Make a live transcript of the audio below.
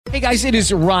Hey guys, it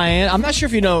is Ryan. I'm not sure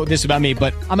if you know this about me,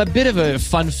 but I'm a bit of a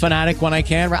fun fanatic when I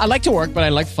can. I like to work, but I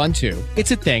like fun too.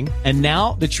 It's a thing. And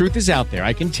now the truth is out there.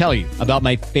 I can tell you about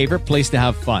my favorite place to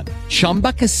have fun.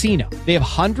 Chumba Casino. They have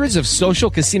hundreds of social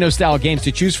casino style games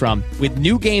to choose from with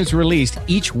new games released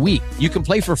each week. You can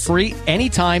play for free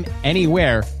anytime,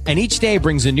 anywhere. And each day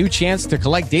brings a new chance to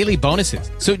collect daily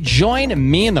bonuses. So join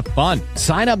me in the fun.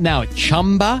 Sign up now at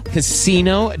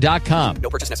ChumbaCasino.com. No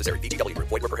purchase necessary. VGW.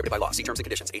 Void where prohibited by law. See terms and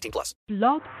conditions. 18 plus.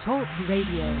 Blog Talk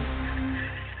Radio.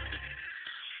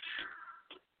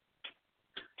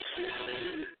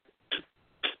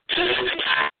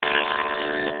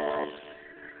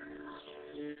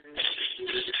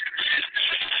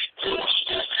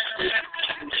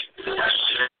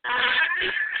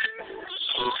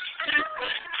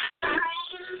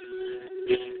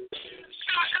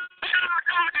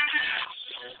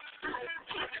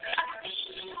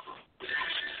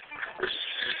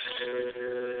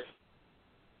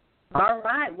 All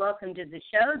right, welcome to the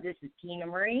show. This is Tina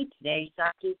Marie, today's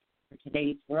psychic for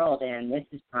today's world, and this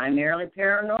is primarily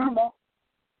paranormal.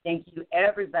 Thank you,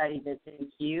 everybody that's in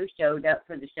queue, showed up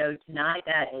for the show tonight.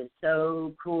 That is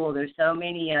so cool. There's so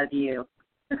many of you.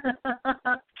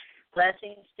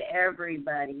 Blessings to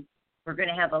everybody. We're going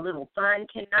to have a little fun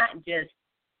tonight.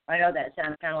 I know that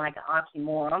sounds kind of like an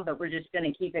oxymoron, but we're just going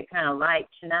to keep it kind of light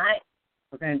tonight.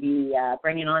 We're going to be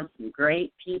bringing on some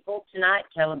great people tonight,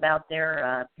 tell about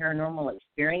their paranormal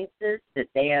experiences that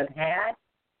they have had.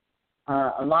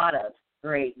 A lot of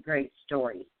great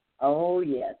stories. Oh,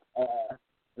 yes, a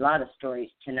lot of stories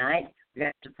tonight. We got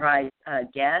a surprise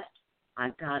guest.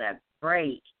 I've got a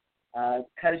great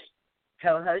co-host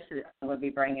that I'm going to be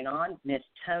bringing on, Miss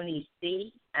Tony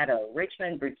C. out of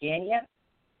Richmond, Virginia.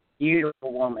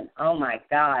 Beautiful woman. Oh, my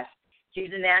gosh.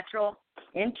 She's a natural,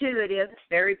 intuitive,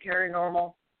 very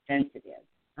paranormal, sensitive.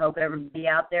 Hope everybody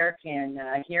out there can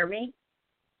hear me.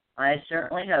 I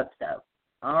certainly hope so.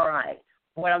 All right.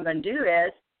 What I'm going to do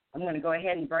is I'm going to go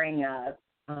ahead and bring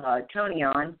Tony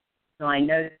on so I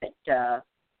know that,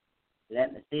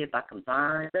 let me see if I can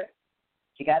find her.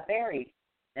 She got buried.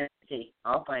 Let's see.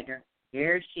 I'll find her.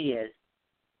 Here she is.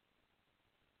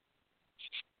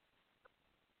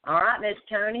 All right, Miss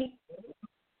Tony.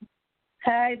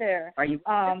 Hi there. Are you?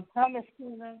 Hi, Miss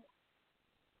Tina.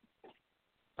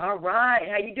 All right.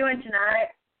 How you doing tonight?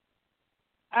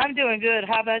 I'm doing good.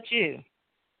 How about you?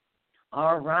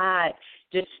 All right.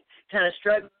 Just kind of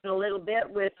struggling a little bit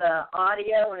with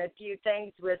audio and a few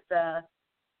things with Blog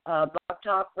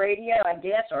Talk Radio, I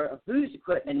guess, or whose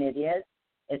equipment it is.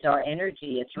 It's our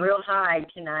energy. It's real high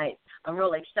tonight. I'm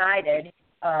real excited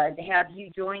to have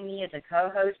you join me as a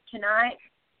co-host tonight.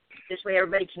 This way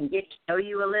everybody can get to know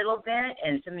you a little bit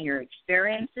and some of your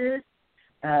experiences.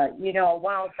 A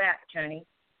while back, Tony,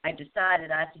 I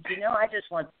said, I just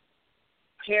want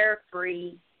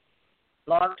carefree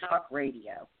Blog Talk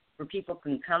Radio where people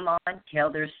can come on, tell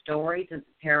their stories of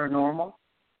the paranormal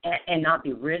and not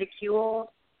be ridiculed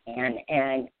and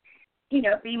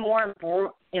be more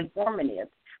informative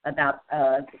about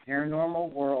the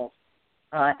paranormal world.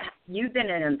 You've been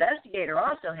an investigator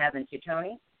also, haven't you,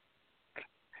 Tony?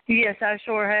 Yes, I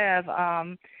sure have.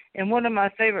 And one of my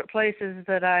favorite places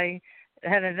that I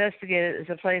have investigated is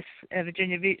a place in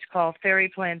Virginia Beach called Fairy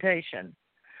Plantation.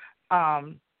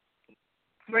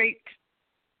 Great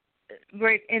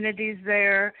entities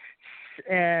there,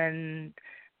 and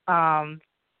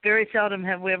very seldom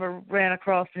have we ever ran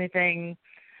across anything,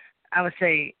 I would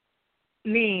say,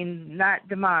 mean, not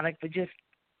demonic, but just,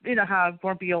 how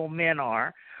grumpy old men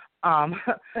are.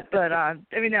 But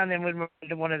every now and then we'd run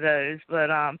into one of those.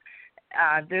 But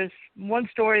there's one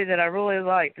story that I really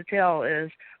like to tell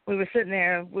is we were sitting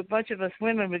there, with a bunch of us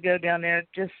women would go down there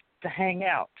just to hang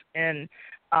out and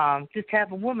just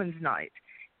have a woman's night.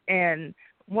 And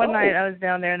one night I was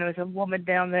down there and there was a woman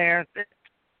down there that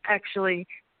actually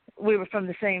we were from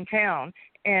the same town.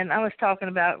 And I was talking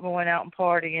about going out and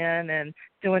partying and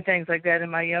doing things like that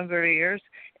in my younger years.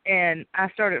 And I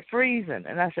started freezing.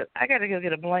 And I said, I got to go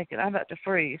get a blanket. I'm about to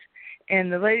freeze.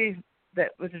 And the lady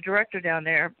that was the director down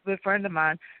there, a good friend of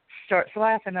mine, starts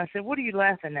laughing. I said, what are you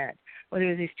laughing at? Well, there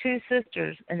was these two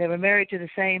sisters, and they were married to the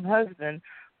same husband.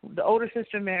 The older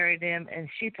sister married him, and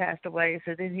she passed away.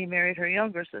 So then he married her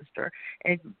younger sister.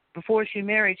 And before she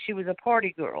married, she was a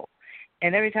party girl.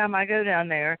 And every time I go down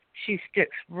there, she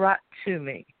sticks right to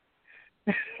me.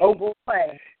 Oh, boy.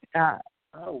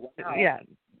 Oh, wow. Yeah.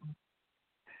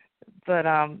 But,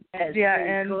 yeah,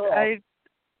 and cool.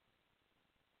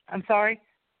 I'm sorry?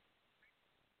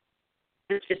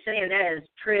 Just saying that is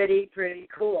pretty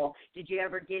cool. Did you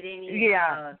ever get any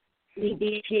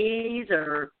EVPs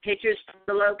or pictures from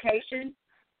the location?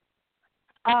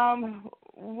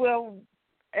 Well,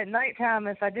 at nighttime,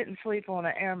 if I didn't sleep on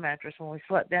an air mattress when we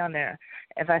slept down there,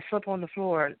 if I slept on the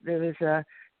floor, there was a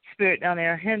spirit down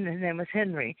there. His name was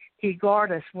Henry. He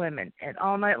guarded us women, and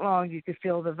all night long you could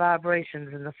feel the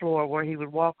vibrations in the floor where he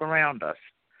would walk around us.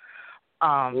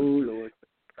 Oh, Lord.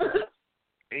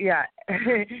 Yeah,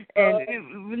 and it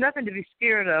was nothing to be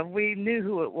scared of. We knew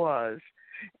who it was.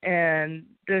 And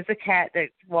there's a cat that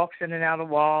walks in and out of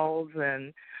walls,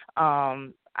 and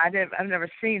I've never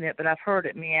seen it, but I've heard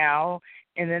it meow.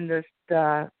 And then there's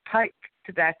the pipe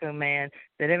tobacco man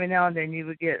that every now and then you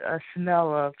would get a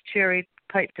smell of cherry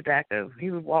pipe tobacco.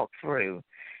 He would walk through,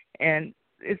 and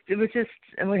it was just.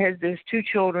 And there's 2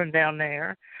 children down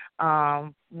there.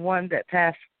 One that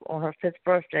passed on her 5th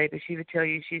birthday, but she would tell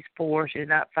you she's 4, she's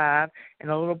not 5,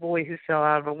 and a little boy who fell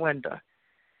out of a window.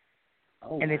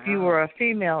 Oh, and wow. if you were a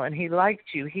female and he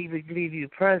liked you, he would leave you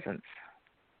presents.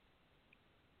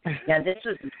 Now, this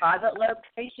was a private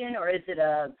location, or is it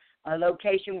a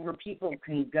location where people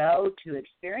can go to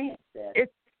experience this?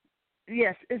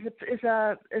 It's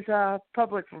a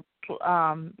public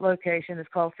location. It's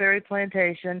called Ferry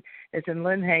Plantation. It's in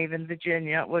Lynn Haven,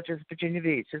 Virginia, which is Virginia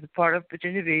Beach. It's a part of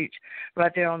Virginia Beach,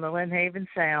 right there on the Lynn Haven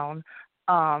Sound.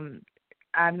 I'm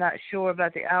not sure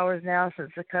about the hours now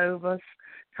since the COVID's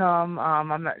come.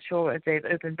 I'm not sure if they've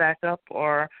opened back up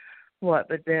or what,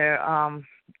 but they're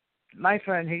my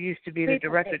friend who used to be the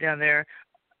director down there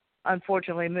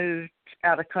unfortunately moved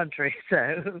out of country,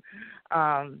 so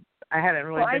I haven't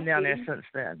really been down there since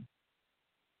then.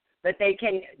 But they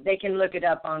can look it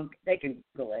up on, they can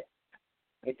Google it.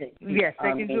 Yes,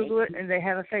 they can Google it, and they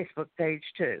have a Facebook page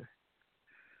too.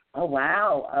 Oh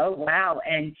wow.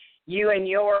 And you and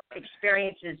your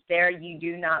experiences there, you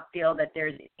do not feel that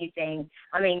there's anything,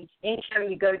 I mean, anytime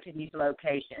you go to these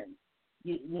locations,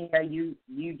 you know, you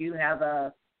do have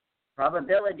a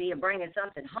probability of bringing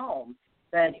something home.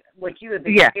 But what you have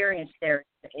experienced there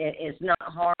is not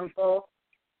harmful.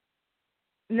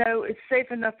 No, it's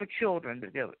safe enough for children to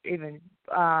go. Even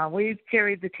we've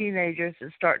carried the teenagers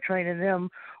and start training them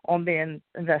on being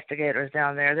investigators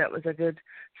down there. That was a good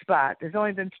spot. There's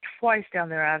only been twice down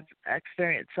there I've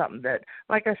experienced something that,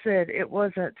 like I said, it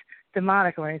wasn't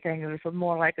demonic or anything. It was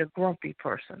more like a grumpy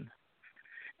person.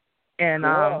 And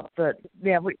cool. That's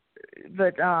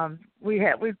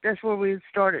where we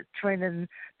started training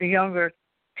the younger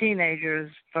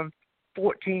teenagers from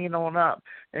 14 on up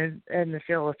in the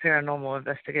field of paranormal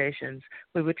investigations.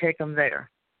 We would take them there.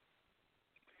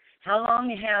 How long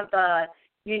have,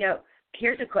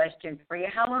 here's a question for you.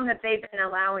 How long have they been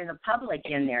allowing the public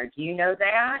in there? Do you know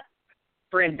that?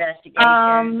 For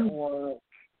investigations or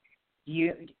do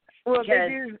you? Well,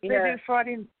 they do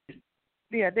Friday.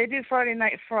 Yeah, they do Friday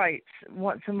night frights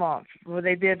once a month. Well,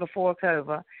 they did before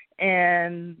COVID,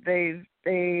 and they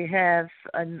have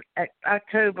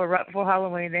October right before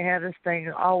Halloween. They have this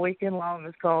thing all weekend long.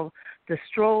 It's called the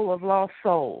Stroll of Lost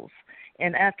Souls.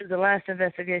 And after the last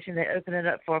investigation, they open it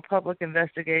up for a public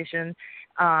investigation.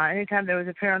 Anytime there was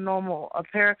a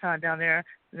paracon down there,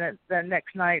 that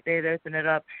next night they'd open it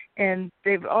up. And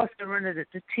they've also rented it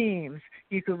to teams.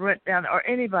 You could rent down, or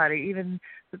anybody, even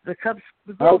the Cubs,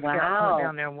 the Girl Scouts went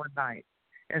down there one night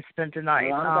and spent the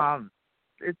night.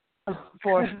 It's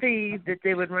for a fee that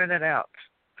they would rent it out.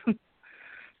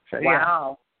 So,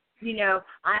 wow. Yeah. You know,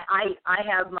 I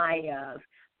have my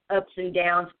ups and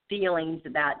downs feelings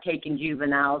about taking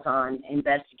juveniles on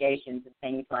investigations and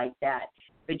things like that.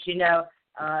 But,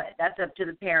 that's up to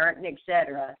the parent and et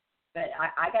cetera. But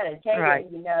I got to tell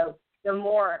you, the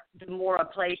more a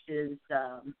place is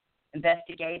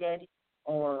investigated,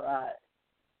 or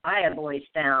I have always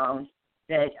found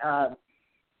that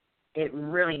it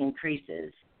really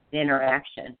increases the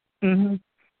interaction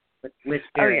with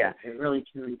spirits. It really,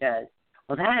 truly does.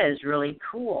 Well, that is really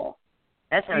cool.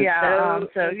 That sounds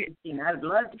so interesting. I would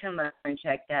love to come up and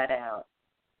check that out.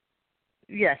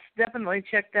 Yes, definitely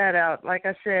check that out. Like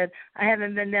I said, I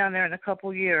haven't been down there in a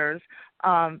couple years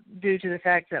due to the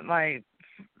fact that my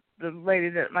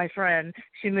friend,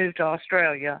 she moved to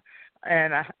Australia,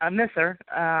 and I miss her.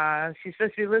 She's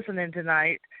supposed to be listening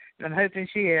tonight, and I'm hoping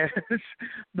she is.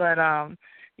 But, Well,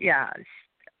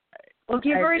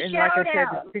 give her a shout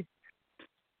out.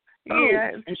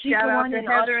 And shout out to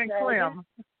Heather and Clem.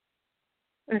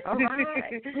 All right.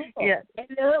 Cool. Yeah.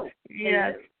 Hello.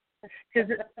 Yes. Because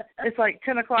it's like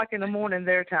 10 o'clock in the morning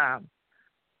their time.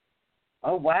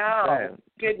 Oh, wow. So,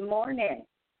 good morning.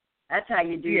 That's how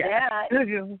you do that.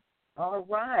 All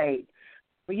right.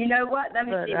 Well, you know what? Let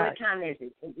me see. What time is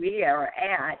it? We are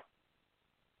at,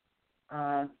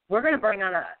 we're going to bring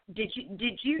on did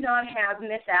you not have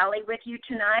Miss Allie with you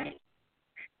tonight?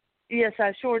 Yes,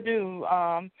 I sure do.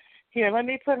 Here, let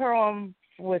me put her on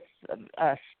with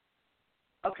us.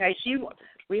 Okay,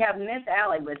 we have Miss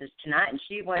Allie with us tonight, and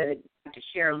she wanted to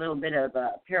share a little bit of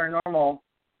a paranormal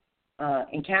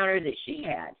encounter that she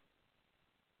had.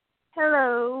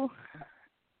 Hello.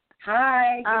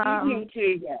 Hi, good evening to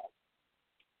you.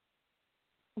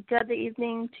 Good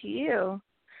evening to you.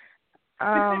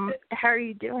 How are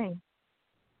you doing?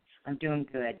 I'm doing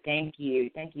good. Thank you.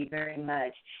 Thank you very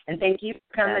much. And thank you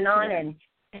for coming on and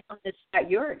telling us about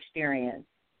your experience.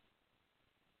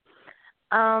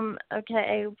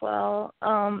 Okay, well,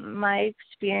 my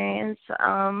experience,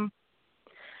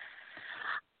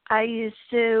 I used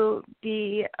to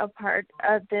be a part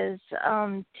of this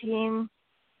team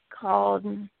called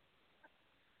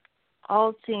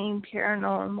All Seeing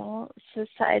Paranormal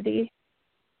Society,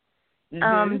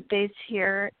 based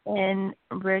here in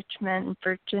Richmond,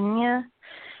 Virginia.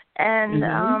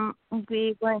 And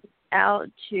we went out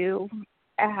to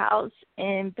a house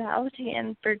in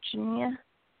Powhatan, Virginia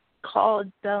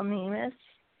called Bell Nemus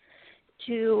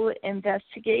to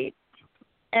investigate.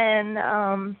 And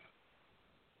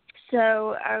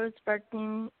so I was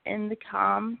working in the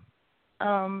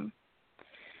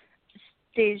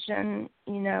station,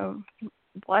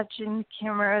 watching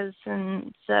cameras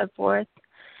and so forth.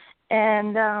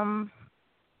 And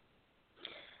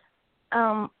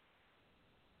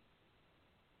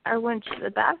I went to the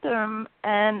bathroom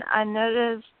and I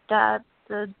noticed that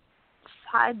the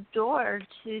side door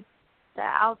to the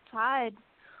outside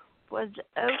was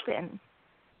open.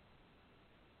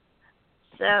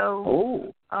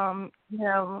 So,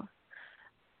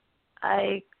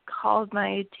 I called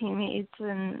my teammates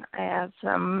and I asked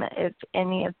them if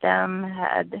any of them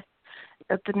had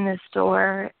opened this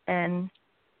door, and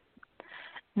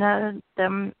none of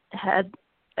them had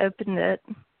opened it.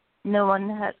 No one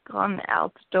had gone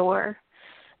out the door.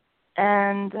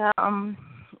 And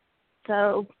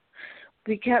so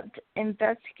we kept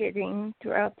investigating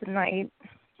throughout the night.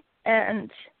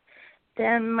 And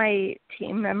then my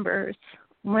team members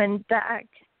went back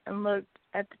and looked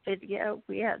at the video.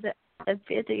 We had a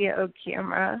video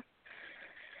camera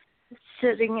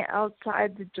sitting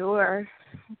outside the door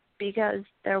because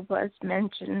there was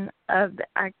mention of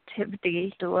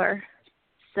activity door.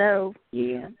 So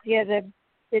we had a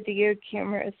video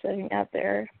camera sitting out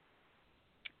there.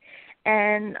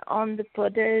 And on the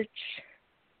footage,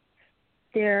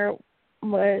 there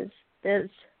was this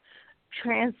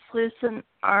translucent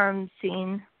arm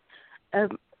seen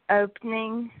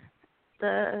opening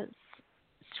the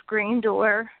screen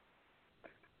door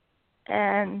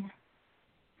and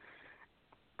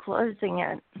closing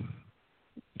it.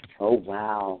 Oh,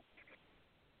 wow.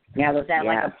 Now, was that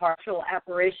like a partial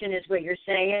apparition is what you're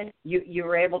saying? You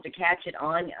were able to catch it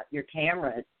on your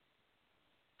cameras?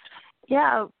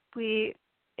 Yeah, it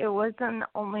wasn't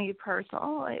only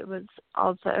personal, it was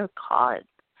also caught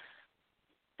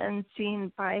and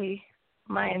seen by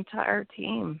my entire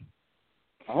team.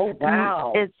 Oh,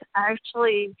 wow. And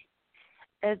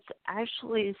it's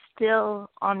actually still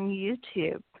on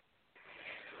YouTube.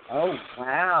 Oh,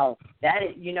 wow. That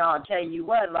is, I'll tell you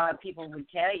what, a lot of people would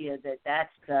tell you that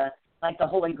that's the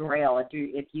Holy Grail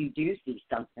if you do see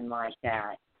something like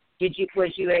that.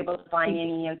 Was you able to find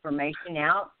any information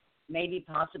out, maybe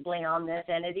possibly on this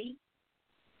entity?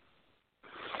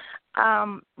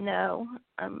 No.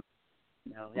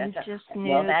 No, we just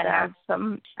knew that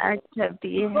some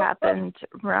activity happened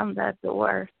around that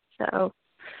door. So,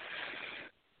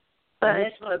 but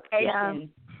this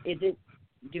location,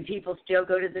 do people still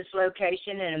go to this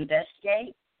location and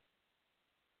investigate?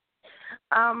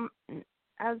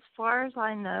 As far as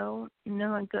I know, no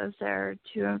one goes there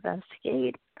to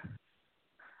investigate.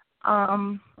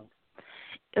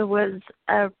 It was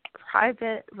a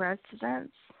private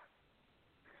residence.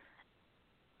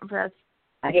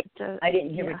 I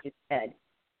didn't hear what you said.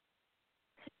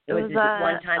 It was a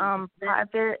one-time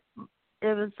private.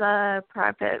 It was a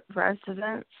private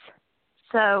residence.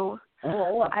 So I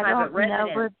don't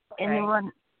know if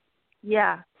anyone.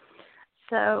 Yeah.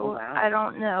 So I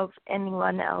don't know if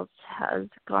anyone else has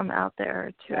gone out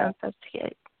there to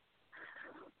investigate.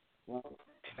 Well,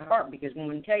 because when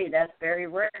we tell you that's very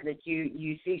rare that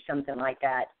you see something like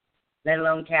that, let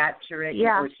alone capture it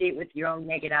or see it with your own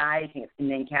naked eyes and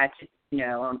then catch it,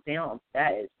 on film.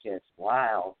 That is just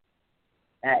wild.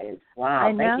 That is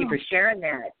wild. Thank you for sharing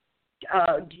that.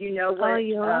 Do you know what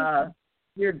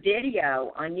your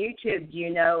video on YouTube? Do you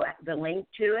know the link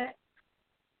to it?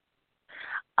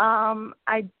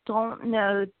 I don't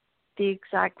know the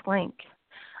exact link,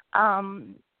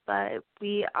 but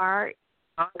we are.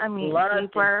 we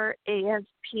were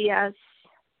ASPS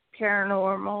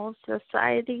Paranormal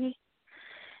Society,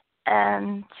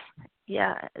 and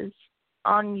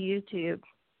on YouTube.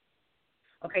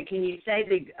 Okay, can you say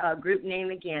the group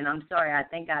name again? I'm sorry, I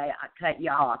think I cut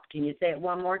you off. Can you say it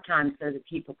one more time so that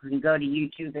people can go to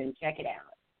YouTube and check it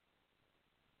out?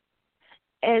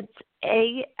 It's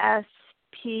ASPS.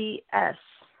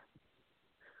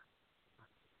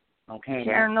 Okay.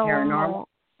 Paranormal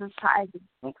Society.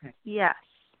 Okay. Yes.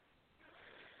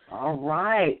 All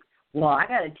right. Well, I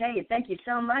got to tell you, thank you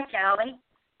so much, Allie,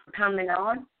 for coming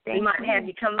on. We might have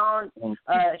you come on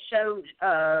show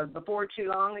before too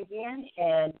long again,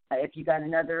 and if you got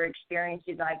another experience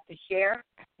you'd like to share.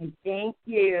 And thank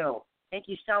you. Thank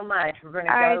you so much. We're going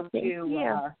to go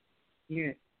to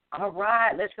you. All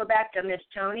right. Let's go back to Miss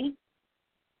Tony.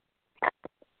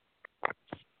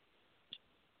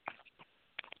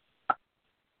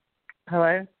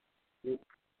 Hello?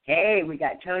 Hey, we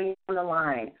got Tony on the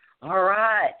line. All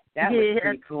right. That was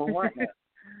pretty cool, wasn't it?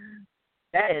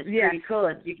 That is pretty cool.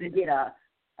 If you can get a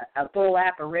full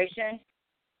apparition,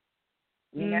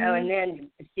 you know, and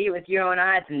then see it with your own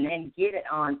eyes and then get it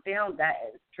on film, that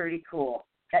is pretty cool.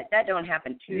 That don't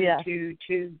happen too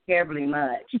terribly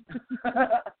much.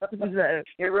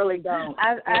 It really don't.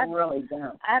 Really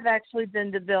don't. I've actually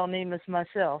been to Bill Nemus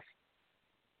myself,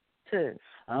 too.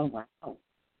 Oh, wow.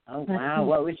 Oh, wow.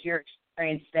 What was your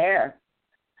experience there?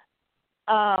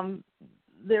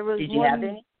 There was Did you have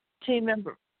any? team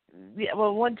member. Yeah,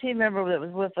 well, one team member that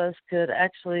was with us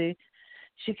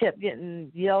she kept getting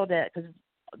yelled at because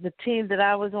the team that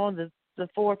I was on, the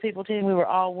 4-people team, we were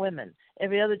all women.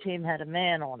 Every other team had a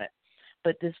man on it.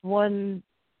 But this one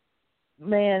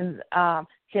man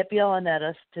kept yelling at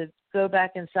us to go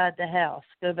back inside the house,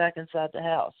 It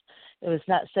was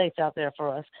not safe out there for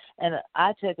us. And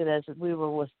I took it as we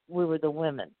were the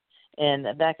women.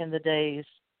 And back in the days,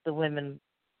 the women,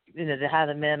 you know, how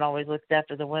the men always looked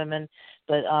after the women.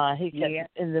 But he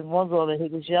kept, and the one girl that he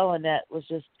was yelling at was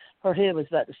just, her head was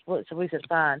about to split. So we said,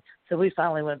 fine. So we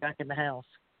finally went back in the house.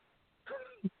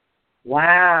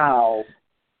 Wow.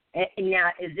 And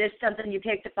now, is this something you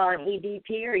picked up on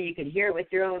EVP, or you could hear it with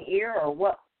your own ear, or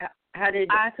what? How did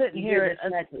I couldn't you hear it?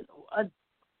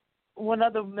 One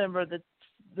other member of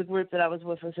the group that I was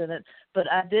with was in it,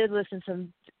 but I did listen to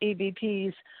some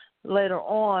EVPs later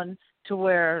on to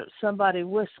where somebody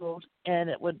whistled and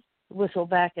it would whistle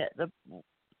back at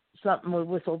something would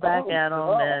whistle back at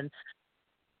them, and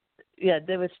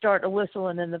they would start a whistle,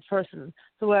 and then the person,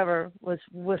 whoever was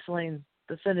whistling,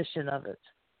 the finishing of it.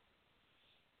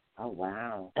 Oh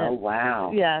wow! And, oh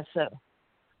wow! Yeah, so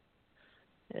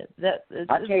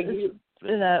I'll tell you.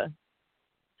 You know,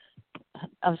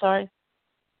 I'm sorry.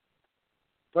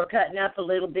 We're cutting up a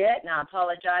little bit, and I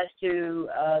apologize to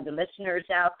the listeners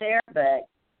out there, but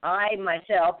I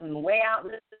myself am way out.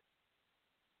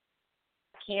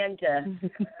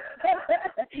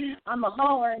 I'm a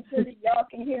hollering so that y'all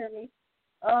can hear me.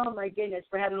 Oh my goodness,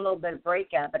 we're having a little bit of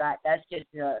breakup, but that's just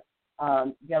the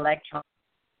electron.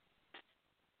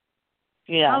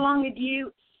 Yeah. How long did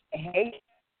you hate?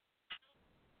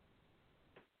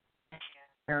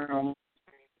 When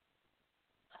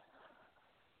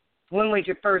was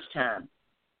your first time?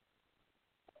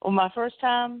 Well, my first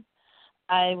time,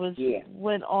 I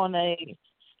went on a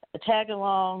tag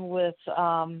along with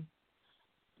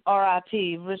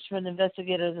RIP, Richmond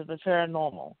Investigators of the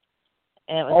Paranormal,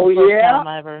 and it was the first time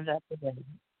I ever investigated.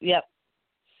 Yep.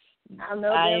 I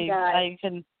know them guys.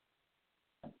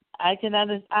 I can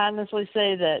honestly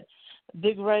say that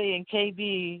Big Ray and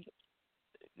KB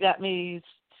got me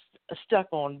stuck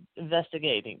on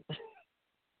investigating.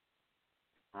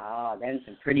 Oh, them's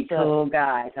some pretty cool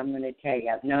guys. I'm going to tell you,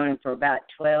 I've known them for about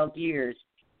 12 years.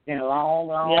 It's been a long,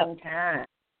 long time.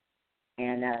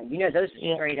 And, those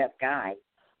are straight-up guys.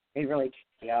 They really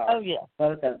are. Oh, yeah.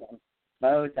 Both of them.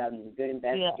 Good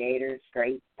investigators,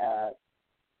 great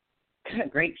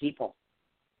people.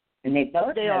 And they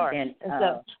both have been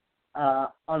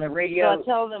on the radio so I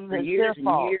tell them for it's years their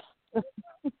fault. and years.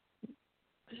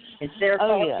 It's their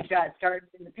fault yeah. you got started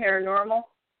in the paranormal?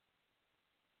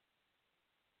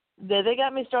 They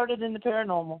got me started in the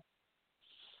paranormal.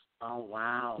 Oh,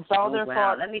 wow. It's all their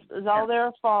fault. It's all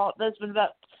their fault. That's been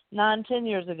about 9-10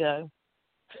 years ago.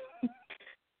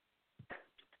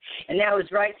 And that was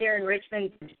right there in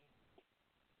Richmond?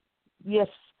 Yes.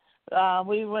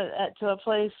 We went to a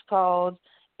place called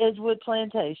Edgewood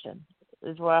Plantation.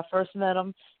 Is where I first met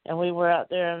them, and we were out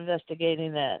there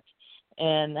investigating that.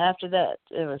 And after that,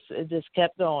 it just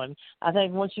kept going. I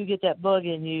think once you get that bug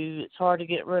in you, it's hard to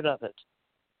get rid of it.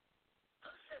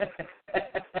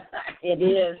 It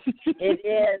is.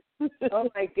 Oh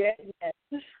my goodness!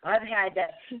 I've had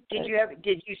that. Did you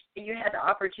had the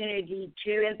opportunity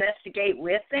to investigate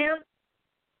with them?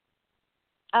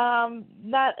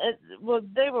 Not well.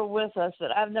 They were with us,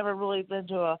 but I've never really been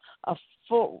to a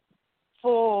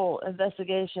full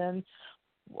investigation.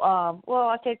 Well,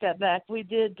 I take that back. We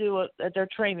did do it at their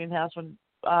training house when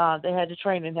they had a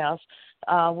training house.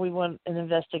 We went and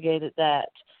investigated that,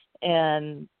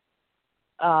 and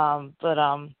but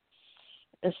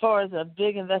as far as a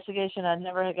big investigation, I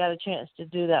never got a chance to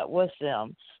do that with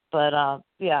them. But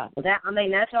yeah. Well, that's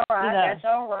all right. You know. That's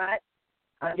all right.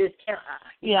 I just can't.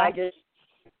 Yeah. I just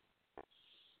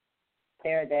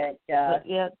there that. But,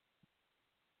 yeah.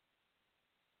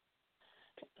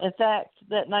 In fact,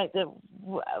 that night,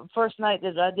 first night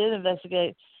that I did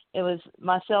investigate, it was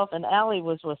myself and Allie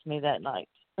was with me that night.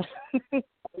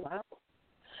 Wow.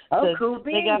 Oh, so cool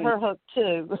beans. They got her hooked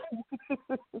too.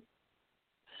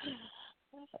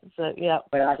 So yeah.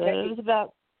 But I so think it was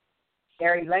about.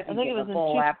 Gary Levy I think it was a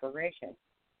full in apparition.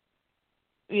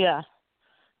 Yeah.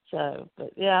 So,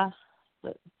 but yeah,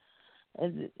 but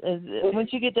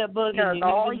once you get that bug, and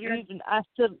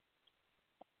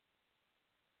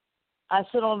I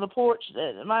sit on the porch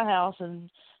at my house, and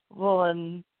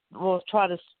we'll try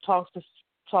to talk to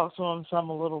them some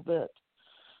a little bit.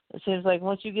 It seems like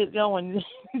once you get going,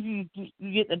 you get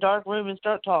in the dark room and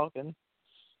start talking.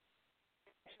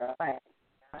 That's right.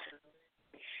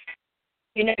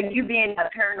 You know, you being a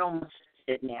paranormal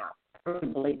sensitive now, I really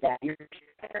believe that. You're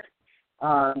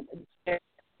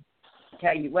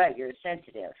tell you what, you're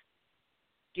sensitive.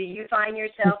 Do you find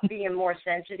yourself being more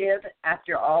sensitive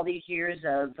after all these years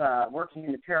of working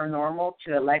in the paranormal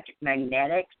to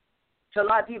electromagnetics? So a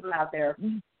lot of people out there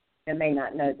that may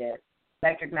not know this,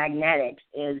 electromagnetics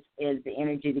is the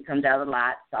energy that comes out of the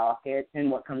light sockets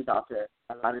and what comes off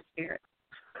a lot of spirits.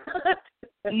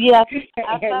 Yes,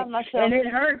 I found myself. And it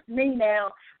hurts me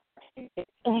now. You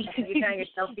find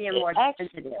yourself being more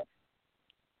sensitive.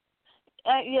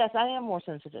 Yes, I am more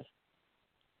sensitive.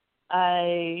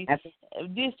 I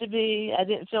used to be. I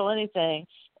didn't feel anything,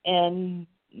 and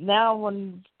now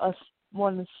when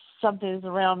something is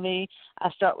around me, I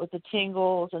start with the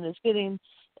tingles, and it's getting.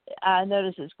 I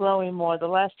notice it's growing more. The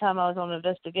last time I was on an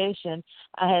investigation,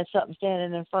 I had something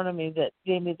standing in front of me that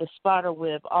gave me the spider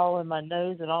web all in my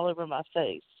nose and all over my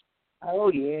face.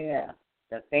 Oh yeah,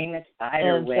 the famous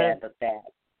spider web of that.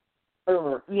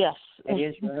 Yes, it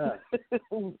is rough.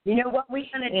 You know what we're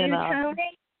gonna do,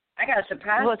 Tony? I got a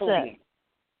surprise for you.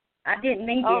 I didn't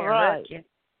mean to interrupt you,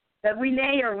 but we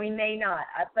may or we may not.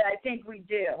 But I think we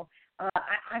do.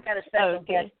 I got a special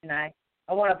guest tonight.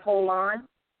 I want to pull on,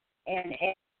 and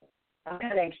I'm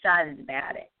kind of excited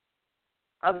about it.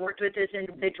 I've worked with this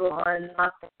individual on and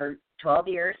off for 12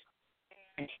 years,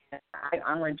 and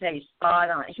I'm going to tell you spot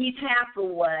on. He's half of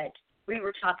what we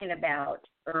were talking about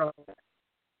earlier.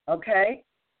 Okay?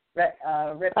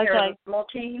 Paranormal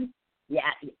team? Yeah,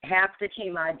 half the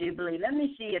team, I do believe. Let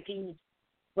me see if he's,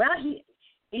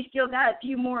 he's still got a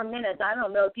few more minutes. I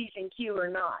don't know if he's in queue or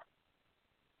not.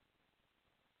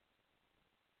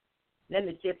 Let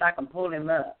me see if I can pull him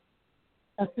up.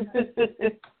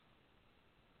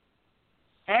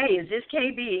 Hey, is this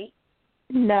KB?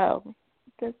 No,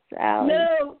 that's Allie.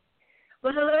 No.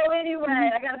 Well, hello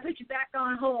anyway. I got to put you back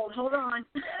on hold. Hold on.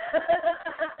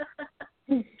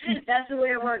 That's the way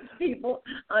it works, people.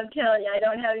 I'm telling you, I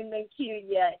don't have him in queue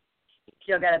yet.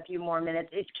 Still got a few more minutes.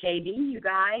 It's KB, you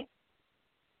guys.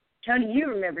 Tony, you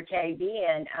remember KB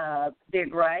and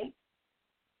Big Ray.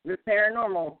 We're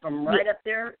Paranormal from right up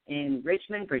there in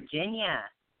Richmond, Virginia.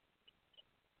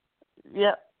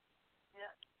 Yep.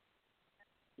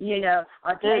 You know,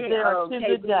 I'll tell you, they are two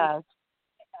good guys.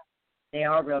 They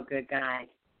are real good guys.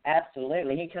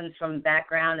 Absolutely. He comes from a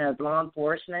background of law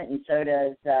enforcement, and so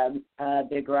does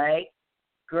Big Ray.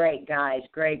 Great guys,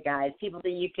 great guys. People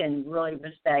that you can really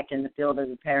respect in the field of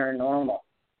the paranormal.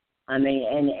 I mean,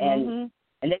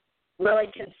 and it's really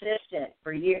consistent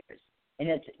for years. And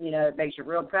it's, it makes you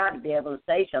real proud to be able to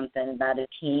say something about a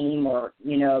team or,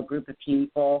 a group of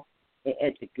people.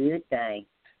 It's a good thing.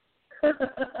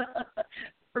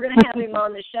 We're going to have him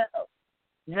on the show.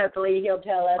 And hopefully he'll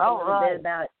tell us a little bit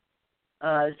about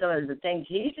some of the things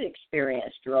he's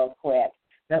experienced real quick.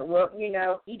 But,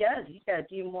 he does. He's got a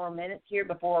few more minutes here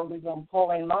before we're going to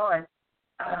pull him on.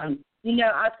 I was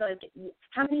going to,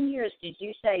 how many years did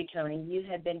you say, Tony, you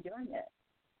had been doing this?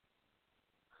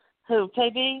 Who,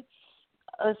 KB?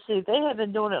 Let's see, they have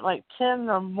been doing it like 10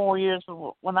 or more years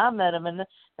when I met them, and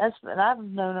I've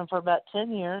known them for about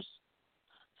 10 years.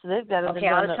 So they've got to be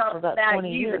doing it for about 20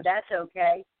 years. But that's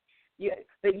okay.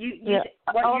 What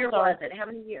year was it? How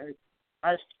many years?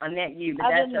 I meant you, but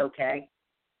that's okay.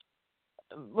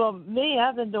 Well, me,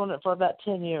 I've been doing it for about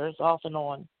 10 years, off and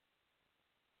on.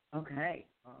 Okay,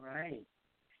 all right.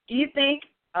 Do you think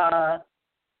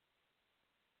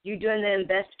you doing the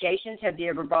investigations, have you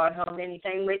ever brought home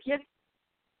anything with you?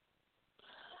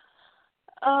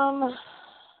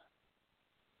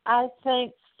 I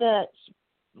think that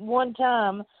one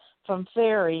time from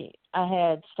Ferry, I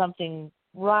had something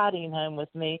riding home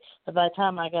with me, but by the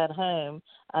time I got home,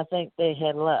 I think they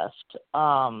had left.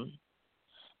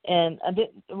 And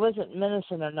it wasn't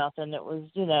menacing or nothing. It was,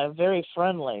 very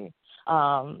friendly.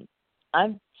 I'm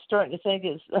starting to think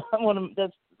it's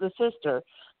that's the sister,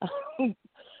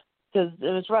 because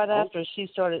it was right after she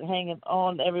started hanging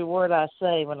on every word I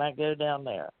say when I go down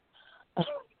there.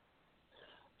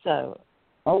 So.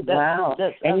 Oh, wow.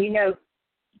 And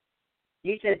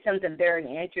you said something very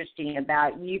interesting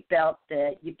about you felt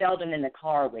them in the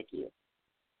car with you.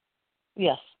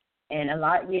 Yes. And a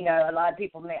lot of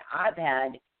people I've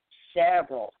had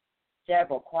several,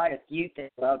 quite a few things,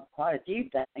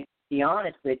 to be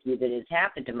honest with you, that has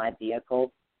happened to my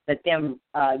vehicle, but them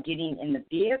getting in the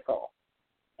vehicle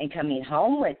and coming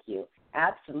home with you.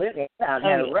 Absolutely. I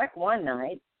had a wreck one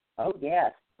night. Oh,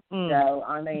 yes. So,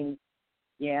 I mean,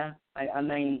 yeah, I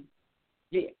mean,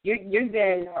 you've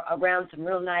been around some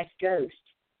real nice ghosts.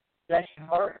 Bless your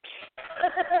heart.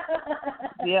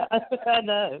 Yeah, I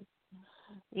know.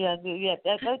 Yeah.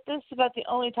 That's about the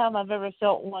only time I've ever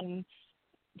felt one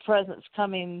presence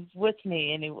coming with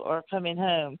me or coming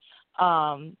home.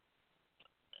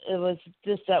 It was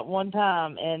just that one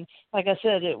time, and like I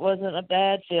said, it wasn't a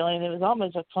bad feeling. It was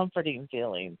almost a comforting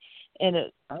feeling, and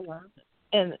it. Oh wow.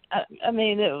 And I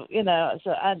mean, so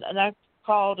I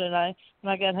called, and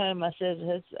when I got home,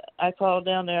 I called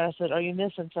down there. I said, "Are you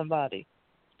missing somebody?"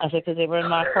 I said, "Because they were in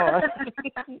my car."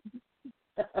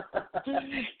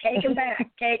 Take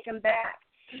them back.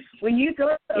 When you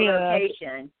go to a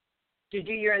location to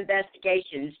do your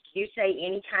investigations, do you say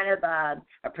any kind of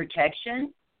a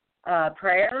protection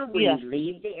prayer when you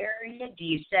leave the area? Do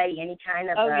you say any kind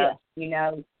of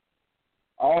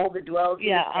all the dwellers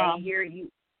stay here?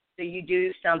 So you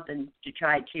do something to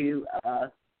try to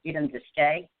get them to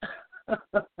stay? They're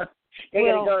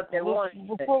going to go if they want.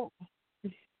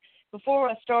 Before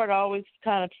I start, I always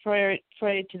kind of pray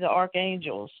to the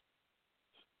archangels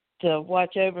to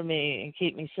watch over me and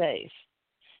keep me safe.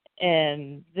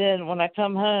 And then when I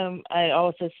come home, I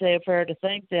also say a prayer to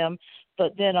thank them,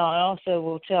 but then I also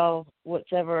will tell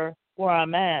where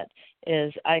I'm at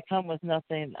is I come with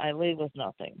nothing, I leave with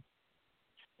nothing,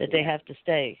 that they have to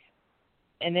stay.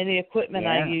 And any equipment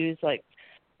I use, like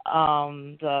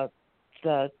the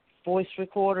voice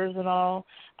recorders and all,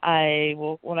 I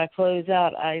will, when I close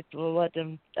out, I will let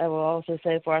them, I will also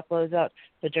say before I close out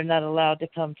that they're not allowed to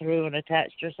come through and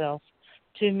attach themselves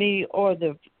to me or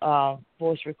the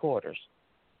voice recorders.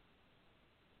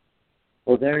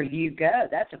 Well, there you go.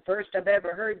 That's the first I've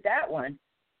ever heard that one.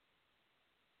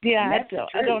 Yeah,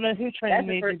 I don't know who trained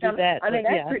me to do that. I mean,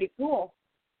 that's pretty cool.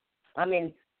 I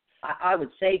mean, I would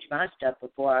sage my stuff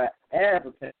before I ever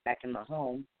put it back in my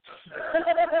home.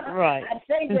 Right. I'd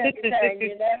sage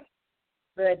everything,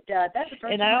 But that's the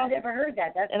first time I've ever heard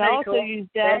that. That's and pretty I also use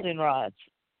dowsing rods.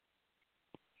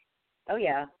 Oh,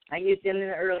 yeah. I used them in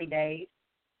the early days.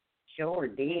 Sure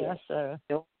did. Yes, sir.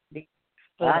 Sure did.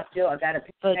 I got a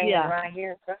picture right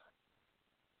here.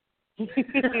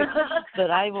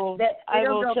 But I will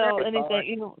tell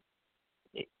anything,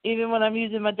 even when I'm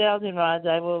using my dowsing rods,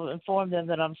 I will inform them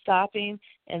that I'm stopping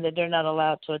and that they're not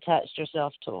allowed to attach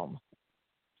themselves to them.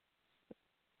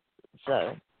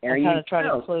 So I kind of try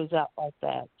to close out like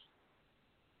that.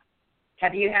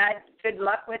 Have you had good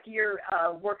luck with your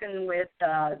working with,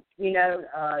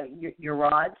 your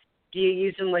rods? Do you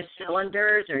use them with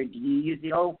cylinders, or do you use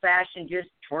the old-fashioned just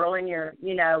twirling your,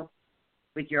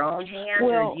 with your own hands,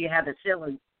 or do you have a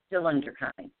cylinder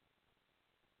kind?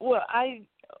 Well, I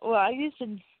used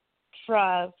to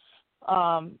try.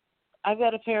 I've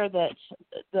got a pair that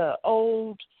the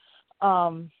old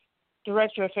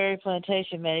director of Fairy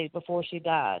Plantation made before she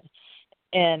died,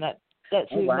 and that's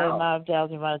who made my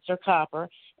dowsing rods. They're copper,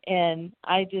 and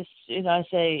I just, I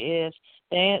say if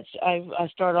the answer, I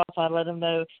start off, I let them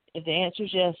know if the answer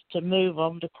is yes, to move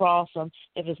them, to cross them.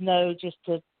 If it's no, just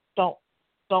to don't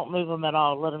move them at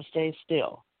all. Let them stay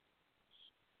still.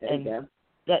 There you go.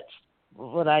 That's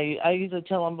what I usually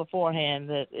tell them beforehand,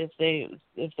 that if they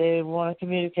want to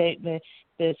communicate, that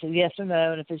it's a yes or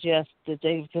no, and if it's yes, that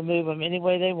they can move them any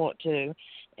way they want to.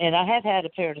 And I have had a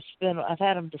pair to spin. I've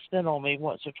had them to spin on me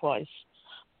once or twice.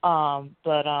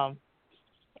 But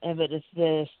if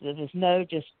it's no,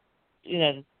 just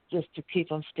just to keep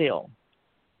them still.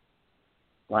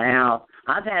 Wow,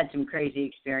 I've had some crazy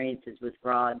experiences with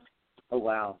rods. Oh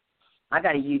wow, I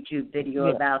got a YouTube video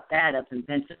about that up in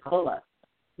Pensacola.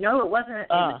 No, it wasn't. It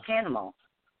was Panama.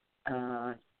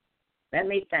 Let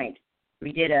me think.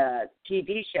 We did a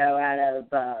TV show out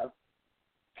of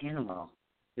Panama.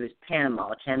 It was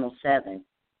Panama, Channel 7.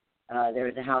 There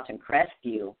was a house in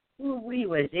Crestview. Ooh,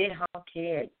 was it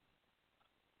haunted?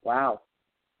 Wow.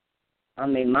 I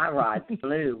mean, my rods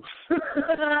flew.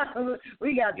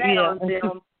 We got that on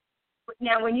film.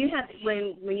 Now, when you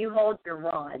hold your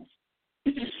rods,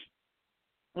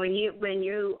 when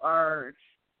you are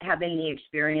having the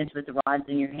experience with the rods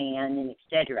in your hand and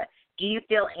etc., do you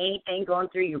feel anything going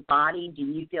through your body? Do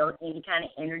you feel any kind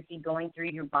of energy going through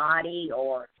your body,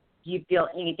 or do you feel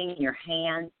anything in your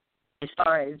hands as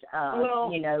far as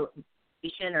or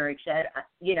etc.?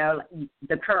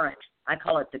 The current. I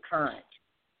call it the current.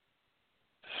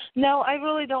 No, I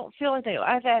really don't feel anything.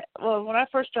 When I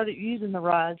first started using the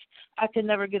rods, I could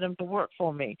never get them to work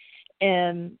for me,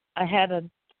 and I had a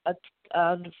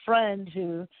friend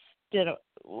who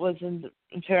was in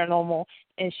paranormal,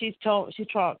 and she taught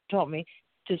me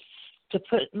to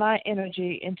put my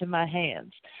energy into my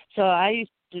hands. So I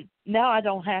used to. Now I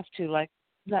don't have to I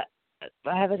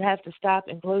have to stop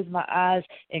and close my eyes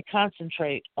and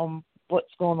concentrate on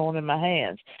what's going on in my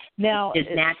hands. Now it's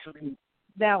naturally.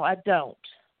 Now I don't.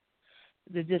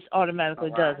 It just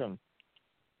automatically does them.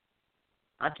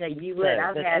 I'll tell you what,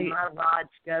 I've had my rods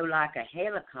go like a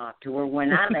helicopter, where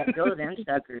when I let go, them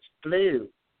suckers flew.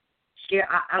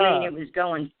 I mean, it was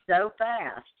going so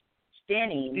fast,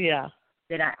 spinning,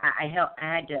 that I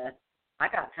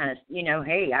got kind of,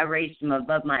 hey, I raised them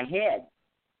above my head,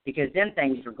 because them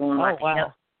things were going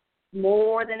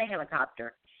more than a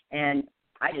helicopter, and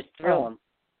I just threw them.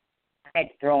 I had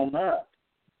to throw them up.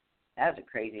 That was a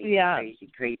crazy.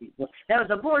 That was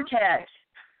a vortex.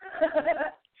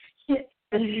 You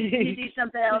see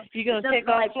something else, you're gonna something take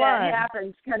off like flying. That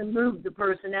happens, kind of move the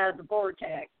person out of the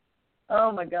vortex.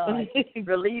 Oh my God!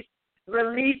 Release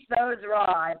those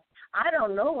rods. I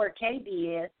don't know where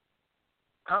KB is.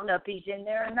 I don't know if he's in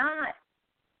there or not.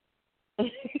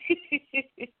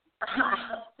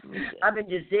 I've been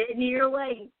just sitting here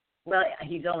waiting. Well,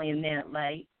 he's only a minute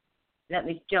late. Let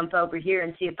me jump over here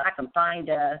and see if I can find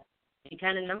any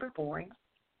kind of number for him.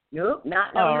 Nope,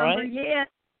 not no number yet.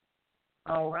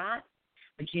 All right.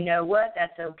 But you know what?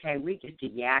 That's okay. We just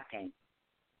yakking.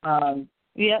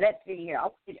 Let's see here.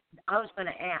 I was going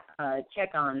to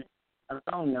check on a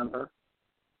phone number.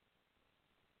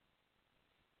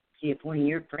 See if one of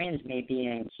your friends may be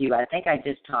in queue. I think I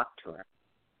just talked to her.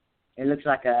 It looks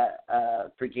like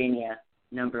a Virginia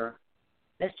number.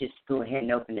 Let's just go ahead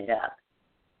and open it up.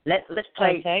 Let's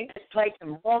play. Okay. Let's play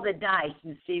some roll the dice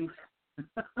and see.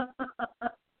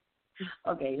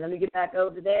 Okay, let me get back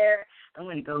over there. I'm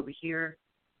going to go over here.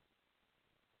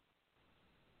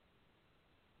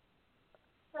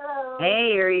 Hello.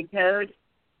 Hey, area code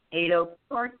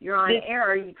 804. You're on air.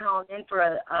 Are you calling in for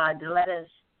to let us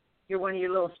hear one of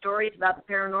your little stories about the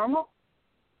paranormal?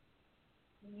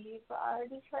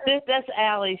 That's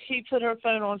Allie. She put her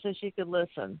phone on so she could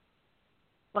listen.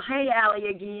 Well, hey, Allie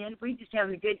again. We just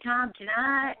having a good time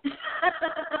tonight.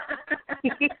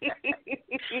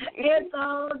 It's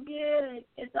all good.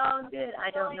 It's all good.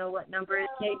 I don't know what number is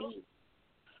KB.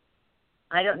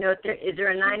 I don't know if is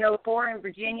there a 904 in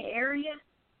Virginia area?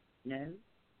 No.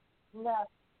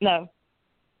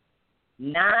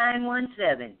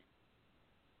 917.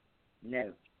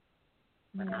 No.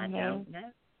 I don't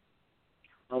know.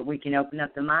 Well, we can open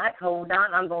up the mic. Hold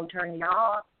on. I'm going to turn you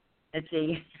off. Let's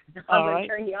see. I'm going to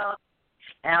turn you off.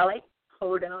 Allie,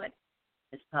 hold on.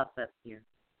 Let's pop up here.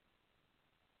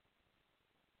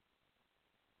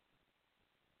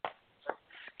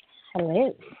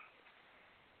 Hello.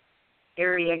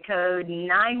 Area code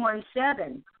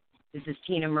 917. This is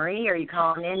Tina Marie. Are you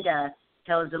calling in to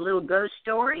tell us a little ghost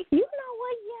story? You know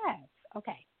what? Yes.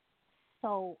 Okay.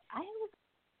 So I was.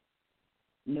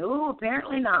 No,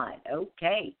 apparently not.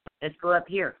 Okay. Let's go up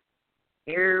here.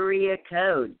 Area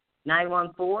code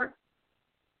 914.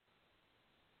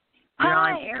 You're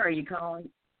on air. Are you calling?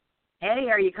 Hey,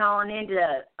 are you calling in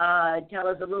to tell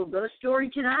us a little ghost story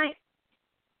tonight?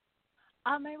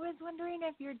 I was wondering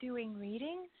if you're doing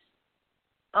readings.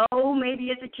 Oh,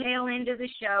 maybe at the tail end of the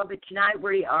show, but tonight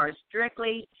we are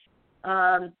strictly,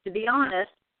 to be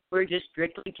honest, we're just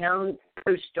strictly telling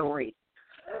ghost stories.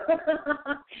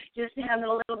 Just having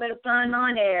a little bit of fun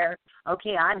on air.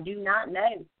 Okay, I do not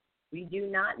know. We do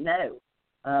not know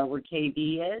where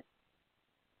KB is.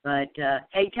 But,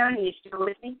 hey, Tony, you still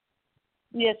with me?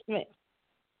 Yes, ma'am.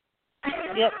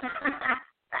 Yep.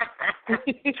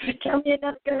 Tell me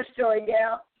another ghost story,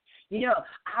 gal. You know,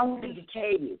 I wanted to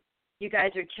tell you, you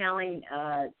guys are telling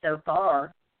so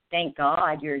far, thank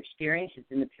God, your experiences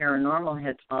in the paranormal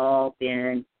have all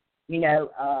been,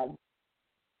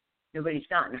 nobody's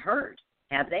gotten hurt,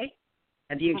 have they?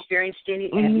 Have you experienced any?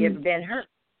 Have you ever been hurt?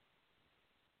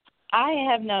 I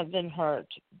have not been hurt,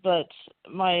 but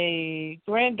my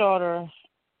granddaughter,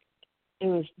 who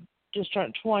was just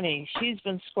turned 20, she's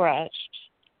been scratched.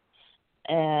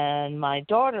 And my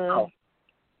daughter,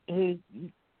 who's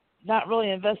not really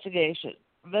an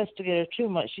investigator too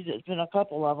much, there's been a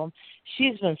couple of them,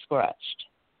 she's been scratched.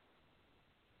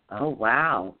 Oh,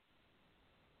 wow.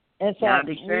 In fact, I've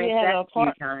experienced that a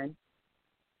few times.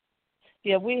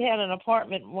 Yeah, we had an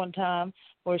apartment one time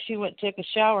where she went to take a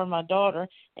shower, my daughter,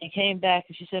 and came back,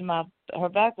 and she said her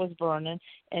back was burning,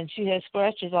 and she had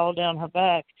scratches all down her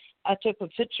back. I took a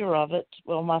picture of it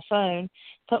with my phone,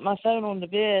 put my phone on the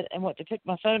bed, and went to pick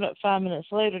my phone up 5 minutes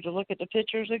later to look at the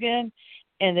pictures again,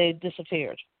 and they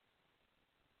disappeared.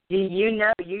 Do you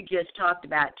know, you just talked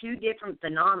about two different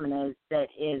phenomena that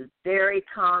is very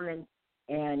common,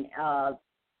 and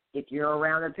if you're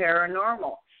around the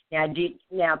paranormal.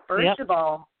 Now, first of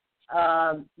all,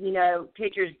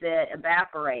 pictures that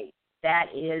evaporate. That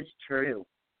is true.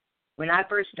 When I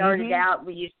first started out,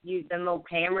 we used to use them little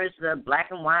cameras, the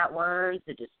black and white ones,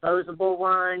 the disposable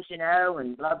ones,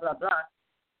 and blah, blah, blah.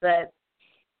 But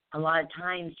a lot of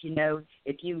times,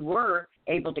 if you were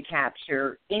able to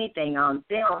capture anything on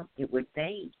film, it would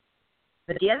fade.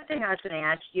 But the other thing I was going to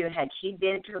ask you, had she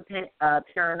been to a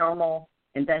paranormal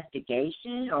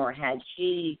investigation, or had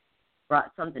she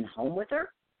brought something home with her?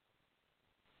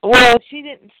 Well, she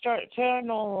didn't start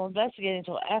paranormal investigating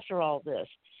until after all this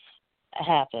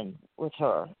happened with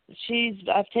her.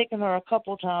 I've taken her a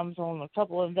couple times on a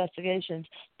couple of investigations,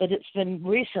 but it's been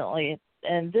recently,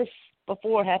 and this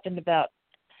before happened about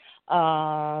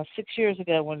 6 years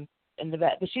ago when in the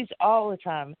back. But she's all the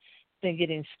time been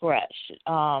getting scratched.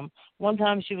 One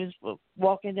time she was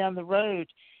walking down the road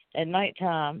at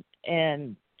nighttime,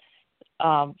 and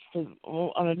on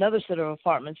another set of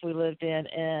apartments we lived in,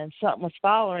 and something was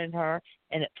following her,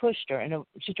 and it pushed her, and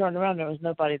she turned around, and there was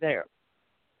nobody there.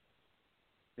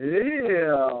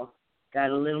 Ooh, got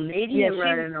a little medium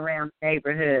running around the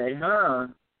neighborhood, huh?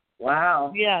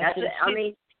 Wow. Yeah,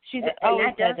 she's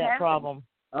always had that problem.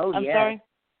 Oh, I'm yeah. sorry?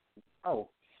 Oh.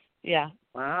 Yeah.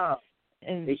 Wow.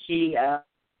 And she,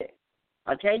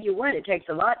 I'll tell you what, it takes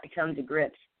a lot to come to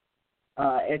grips.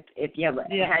 If you have,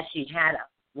 has she had,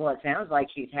 well, it sounds like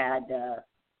she's had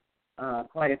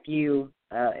quite a few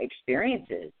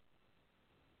experiences.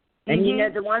 And,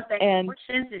 the one thing, the more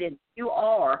sensitive you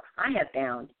are, I have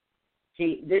found,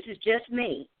 see, this is just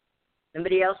me.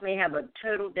 Somebody else may have a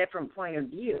total different point of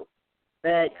view.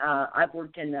 But I've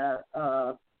worked in the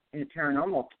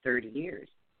paranormal for 30 years.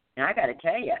 And I got to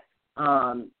tell you,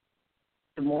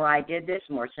 the more I did this,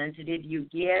 the more sensitive you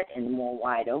get and the more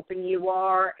wide open you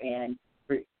are. And,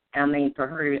 for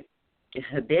her to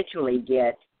habitually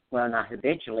get, well, not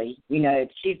habitually, if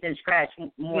she's been scratched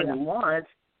more than once,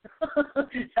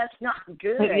 that's not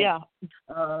good. Yeah.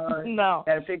 No.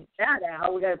 Got to figure that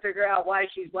out. We got to figure out why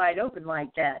she's wide open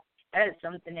like that. That is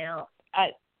something else.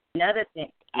 Another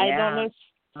thing. Yeah. I don't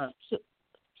know.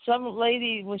 Some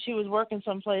lady, when she was working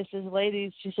some places,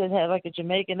 ladies, she said had like a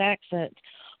Jamaican accent,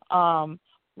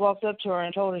 walked up to her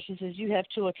and told her, she says, "You have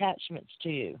two attachments to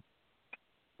you."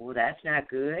 Well, that's not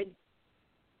good.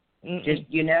 Mm-mm. Just,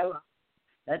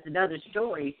 that's another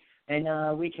story.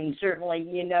 And we can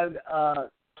certainly,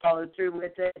 follow through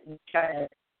with it and try to.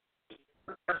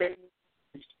 But,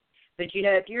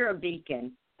 if you're a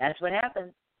beacon, that's what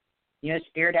happens.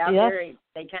 Spirit out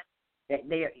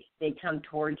there, they come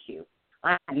towards you.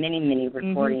 I have many, many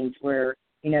recordings where,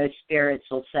 spirits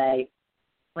will say,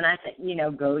 when I say,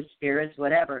 ghost spirits,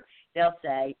 whatever, they'll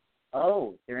say,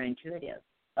 oh, they're intuitive.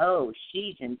 Oh,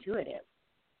 she's intuitive.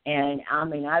 And,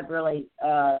 I've really,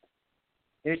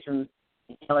 there's some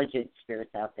intelligent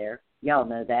spirits out there. Y'all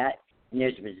know that. And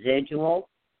there's residual.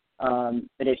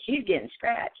 But if she's getting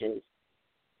scratches,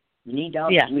 we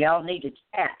all need to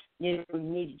chat. We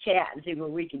need to chat and see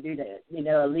what we can do to,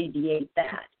 alleviate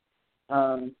that.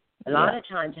 A lot of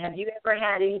times, have you ever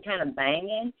had any kind of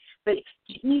banging? But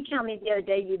can you tell me the other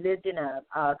day you lived in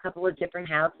a couple of different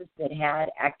houses that had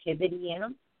activity in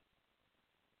them?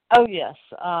 Oh, yes.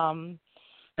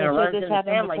 This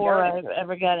happened before I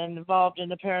ever got involved in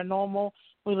the paranormal.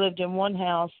 We lived in one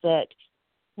house that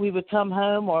we would come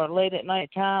home or late at night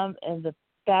time, and the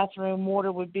bathroom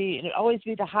water would be, and it'd always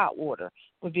be the hot water,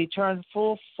 would be turned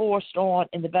full forced on,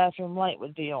 and the bathroom light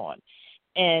would be on.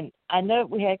 And I know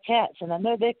we had cats, and I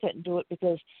know they couldn't do it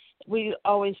because we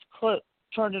always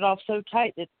turned it off so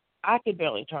tight that I could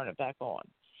barely turn it back on.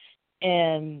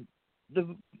 And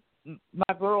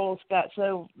my girls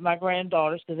my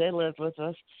granddaughters, because they lived with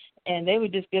us, and they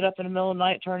would just get up in the middle of the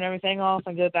night, turn everything off,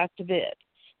 and go back to bed.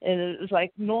 And it was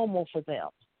like normal for them.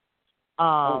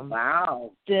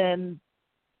 Wow. Then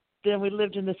we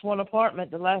lived in this one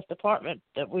apartment, the last apartment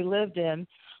that we lived in.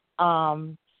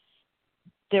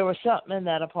 There was something in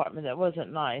that apartment that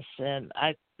wasn't nice, and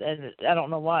I don't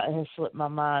know why it has slipped my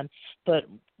mind. But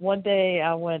one day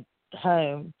I went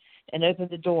home and opened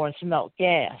the door and smelled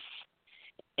gas,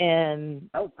 and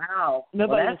Oh, wow.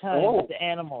 nobody Well, was that's home cool. but the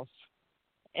animals.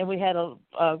 And we had a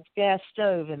gas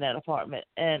stove in that apartment,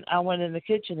 and I went in the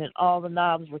kitchen and all the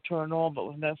knobs were turned on but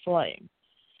with no flame.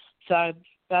 So I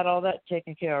got all that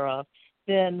taken care of.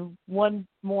 Then one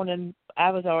morning,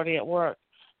 I was already at work.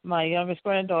 My youngest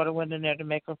granddaughter went in there to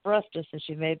make her breakfast, and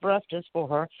she made breakfast for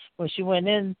her. When she went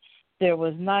in, there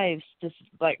was knives just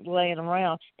like laying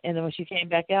around, and then when she came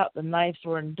back out, the knives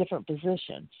were in different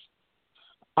positions.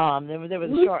 There were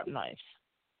the sharp knives.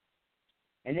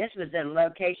 And this was the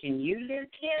location you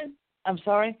lived in? I'm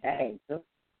sorry? Hey,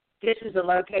 this was the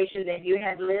location that you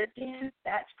had lived in?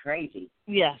 That's crazy.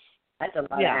 Yes. That's a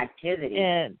lot of activity.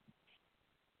 And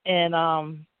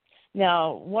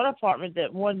now one apartment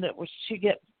where she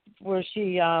got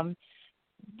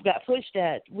pushed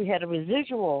at, we had a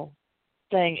residual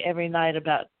thing every night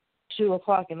about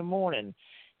 2:00 in the morning,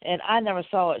 and I never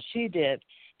saw it. She did,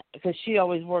 because she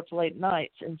always worked late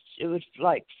nights, and it would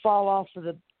like fall off of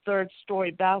the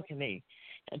third-story balcony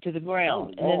to the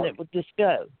ground, and then it would just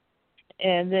go.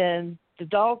 And then the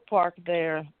dog park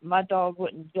there, my dog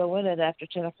wouldn't go in it after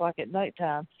 10:00 at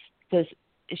nighttime because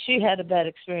she had a bad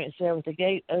experience there with the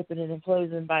gate opening and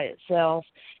closing by itself,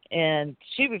 and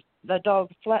the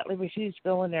dog flatly refused to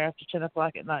go in there after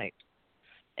 10:00 at night.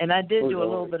 And I did do a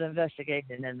little bit of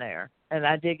investigating in there, and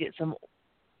I did get some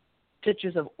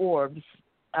pictures of orbs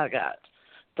I got.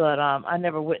 But I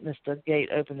never witnessed the gate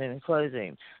opening and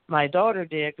closing. My daughter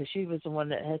did, because she was the one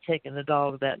that had taken the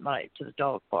dog that night to the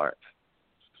dog park.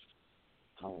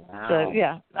 Oh, wow. So,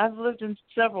 yeah, I've lived in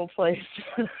several places.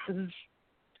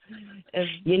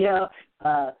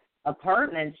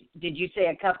 Apartments, did you say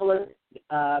a couple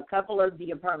of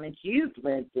the apartments you've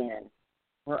lived in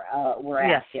were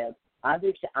active? I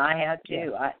have,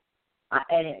 too.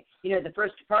 Yes. The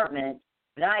first apartment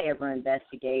that I ever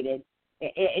investigated,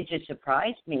 it just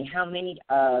surprised me how many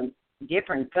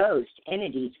different ghost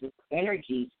energies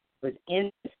was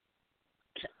in this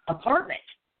apartment.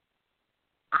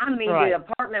 I mean, the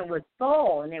apartment was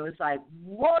full, and it was like,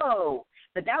 whoa.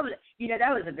 But that was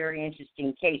a very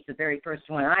interesting case, the very first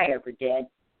one I ever did.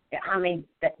 I mean,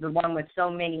 the one with so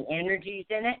many energies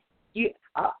in it.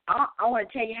 I want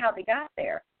to tell you how they got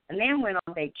there. A man went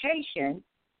on vacation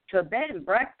to a bed and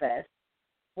breakfast,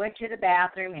 went to the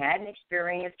bathroom, had an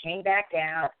experience, came back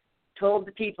out, told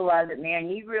the people of it, man,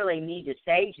 you really need to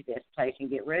sage this place and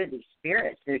get rid of these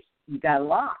spirits. You got a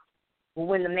lot. Well,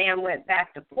 when the man went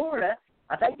back to Florida,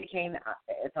 I think he came,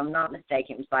 if I'm not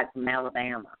mistaken, it was like from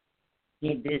Alabama. He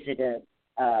had visited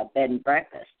a bed and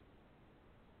breakfast.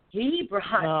 He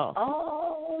brought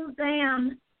all of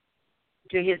them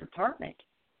to his apartment.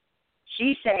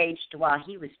 She saged while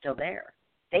he was still there.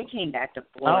 They came back to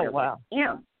Florida with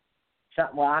him. So,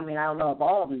 I don't know if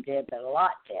all of them did, but a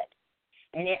lot did.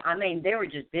 And they were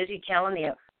just busy telling me.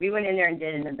 We went in there and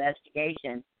did an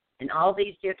investigation, and all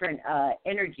these different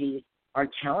energies are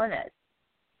telling us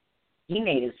he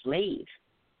made us leave.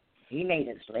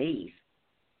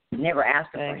 Never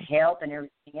asked for help and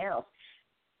everything else.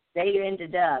 We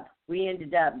ended up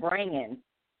bringing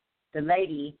the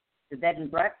lady, the bed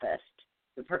and breakfast,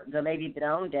 the lady that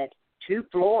owned it, to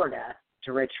Florida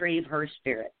to retrieve her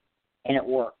spirit, and it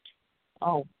worked.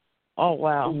 Oh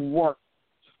wow! It worked.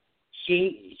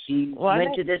 She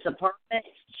went to this apartment.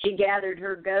 She gathered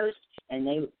her ghost, and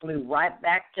they flew right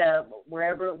back to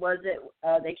wherever it was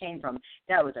that they came from.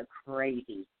 That was a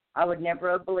crazy. I would never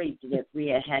have believed it if we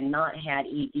had not had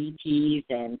EDPs,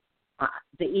 and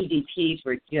the EDPs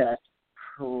were just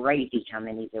crazy how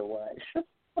many there was.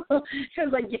 So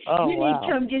like, need to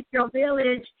come get your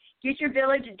village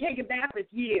and take it back with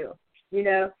you.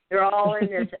 They're all in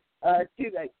this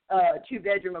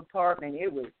two-bedroom apartment.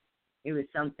 It was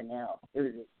something else. It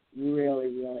was really,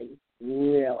 really,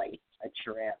 really a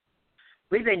trip.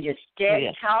 We've been just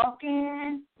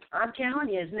talking. I'm telling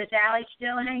you, is Miss Allie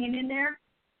still hanging in there?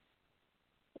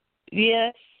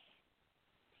 Yes.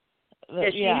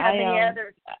 Does she have any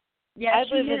other? Yes,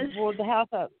 I live in the house.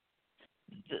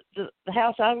 The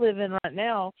house I live in right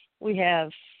now. We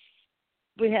have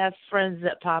friends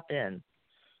that pop in.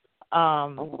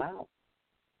 Oh wow.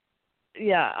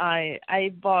 Yeah,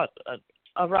 I bought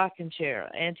a rocking chair,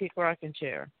 antique rocking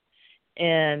chair,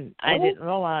 and I didn't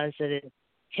realize that it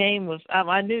came with.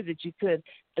 I knew that you could,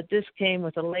 but this came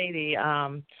with a lady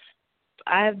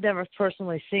I have never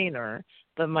personally seen her,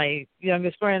 but my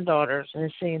youngest granddaughter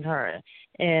has seen her,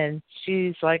 and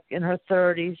she's like in her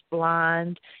 30s,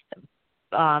 blonde,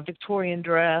 Victorian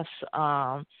dress.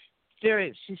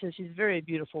 She says she's a very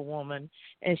beautiful woman,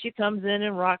 and she comes in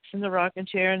and rocks in the rocking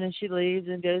chair, and then she leaves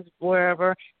and goes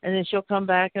wherever, and then she'll come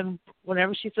back, and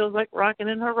whenever she feels like rocking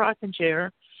in her rocking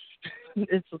chair,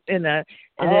 it's in a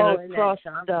and then across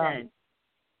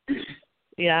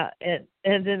yeah,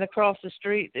 and then across the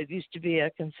street it used to be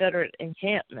a Confederate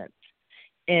encampment,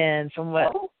 and from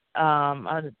what I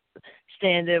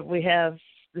understand, that we have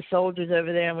the soldiers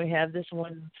over there, and we have this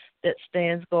one that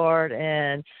stands guard,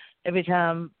 and every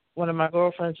time one of my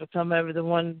girlfriends would come over, the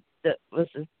one that was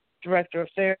the director of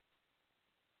fair,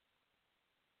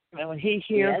 and when he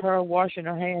heard her washing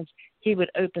her hands, he would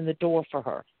open the door for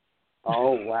her.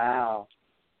 Oh, wow.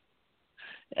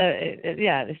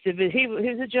 Yeah, he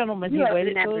was a gentleman. You he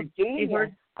waited till Virginia, he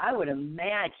heard. I would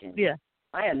imagine. Yeah.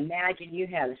 I imagine you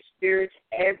have spirits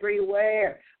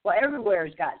everywhere. Well,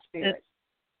 everywhere's got spirits.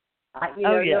 I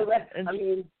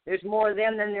mean, there's more of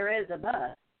them than there is of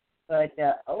us. But,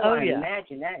 I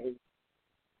imagine that is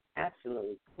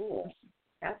absolutely cool.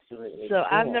 Absolutely So cool.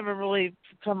 I've never really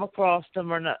come across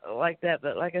them or not like that,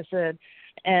 but like I said,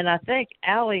 and I think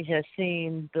Allie has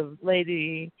seen the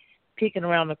lady peeking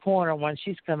around the corner when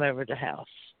she's come over the house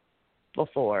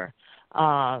before.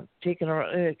 Peeking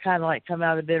around, kind of like come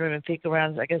out of the bedroom and peek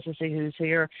around, I guess, to see who's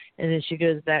here, and then she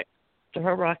goes back to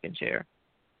her rocking chair.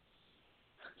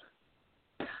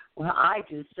 Well, I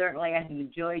just certainly have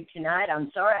enjoyed tonight. I'm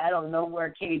sorry I don't know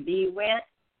where KB went.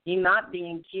 He might be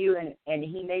in queue, and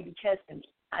he may be cussing me.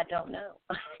 I don't know.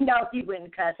 No, he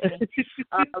wouldn't cuss me.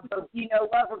 But you know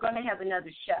what? We're going to have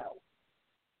another show.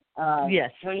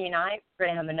 Yes. Tony and I, we're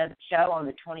going to have another show on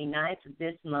the 29th of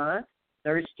this month,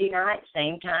 Thursday night,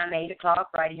 same time, 8 o'clock,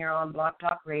 right here on Block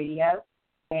Talk Radio.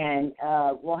 And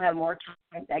we'll have more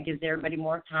time. That gives everybody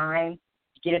more time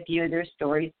to get a few of their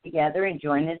stories together and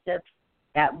join us if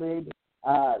that would,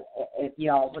 if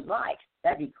y'all would like.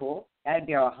 That'd be cool. That'd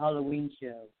be our Halloween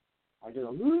show. I'll do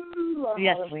a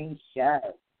Halloween show.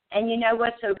 And you know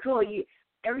what's so cool?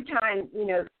 Every time,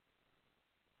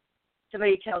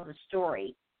 somebody tells a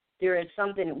story, there is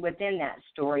something within that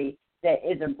story that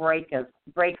is a break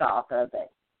off of it.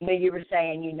 You were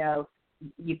saying,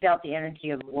 you felt the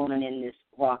energy of a woman in this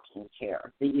rocking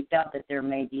chair, that you felt that there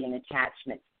may be an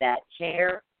attachment to that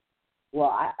chair.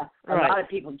 Well, a lot of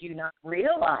people do not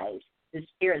realize the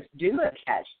spirits do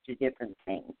attach to different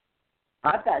things.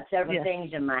 I've got several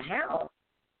things in my house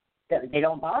that they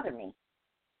don't bother me.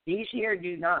 These here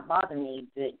do not bother me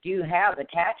that do have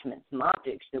attachments, some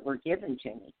objects that were given to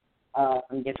me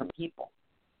from different people.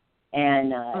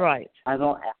 And out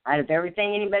of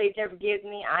everything anybody's ever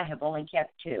given me, I have only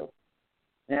kept 2.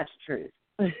 That's the truth.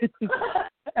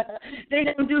 They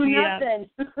don't do nothing.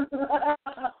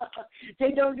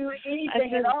 They don't do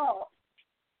anything at all.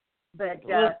 But,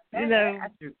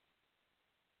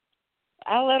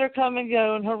 I let her come and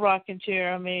go in her rocking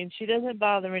chair. I mean, she doesn't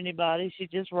bother anybody. She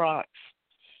just rocks.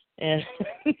 And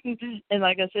and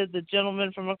like I said, the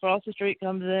gentleman from across the street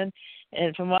comes in,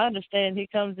 and from what I understand, he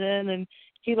comes in and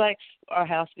he likes our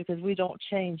house because we don't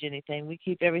change anything. We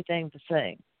keep everything the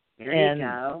same. There you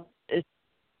go. It's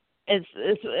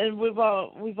and we've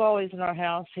always in our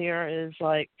house here is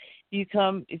like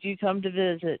if you come to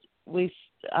visit, we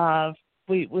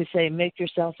say make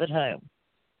yourself at home.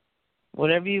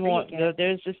 Whatever you want.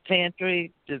 There's this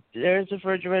pantry, there's the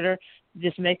refrigerator.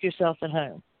 Just make yourself at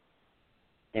home.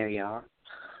 There you are.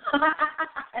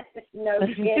 No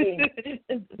kidding.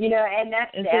 And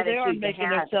that's the attitude they are making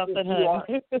themselves at home.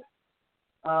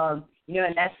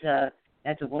 And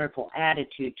that's a wonderful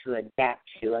attitude to adopt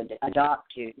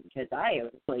to, because I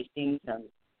have really seen some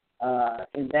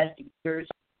investigators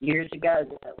years ago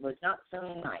that was not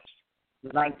so nice.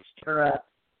 Would like to stir up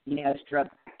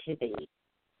activity.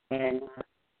 And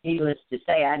needless to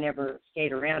say, I never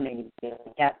stayed around anything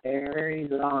like that very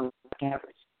long. I have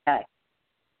respect.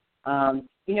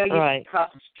 You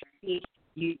across the street,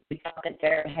 you thought that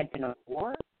there had been a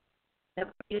war? Is that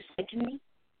what you said to me?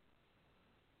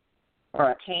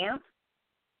 Or a camp?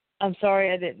 I'm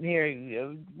sorry, I didn't hear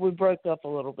you. We broke up a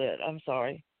little bit. I'm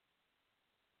sorry.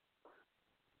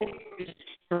 Can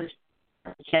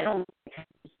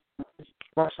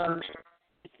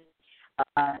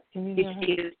you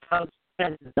see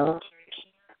the military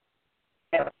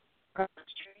camp across the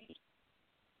street?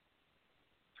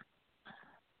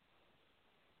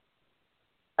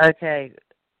 Okay.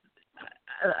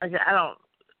 I don't.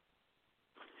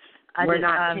 I'm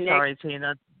connected. sorry,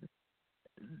 Tina.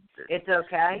 It's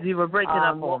okay. You were breaking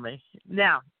up on me.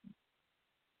 Now.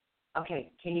 Okay,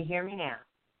 can you hear me now?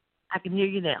 I can hear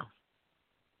you now.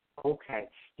 Okay.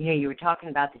 You were talking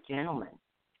about the gentleman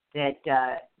that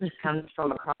comes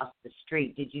from across the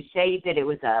street. Did you say that it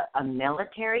was a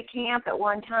military camp at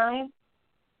one time?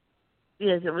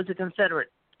 Yes, it was a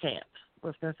Confederate camp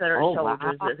with Confederate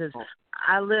soldiers. Wow.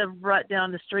 I live right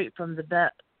down the street from the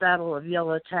Battle of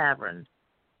Yellow Tavern.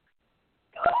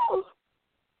 Oh!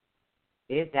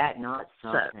 Is that not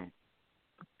something?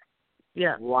 So,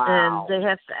 yeah. Wow.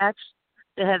 And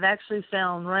they have actually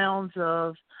found rounds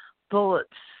of bullets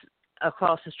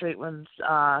across the street.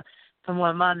 From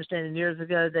what my understanding, years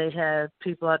ago, they had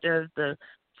people out there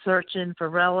searching for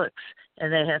relics,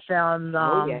 and they have found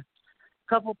a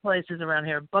couple places around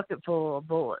here, a bucket full of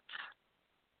bullets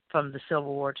from the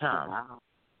Civil War time. Wow.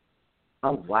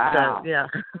 Oh, wow. So, yeah.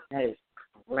 That is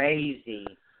crazy.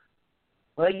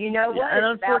 Well, you know what?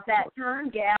 Yeah, It's about that time,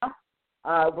 gal.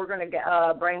 We're going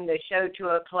to bring the show to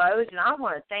a close, and I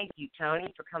want to thank you,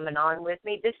 Tony, for coming on with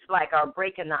me. This is like our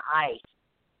Breaking the Ice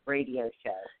radio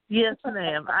show. Yes,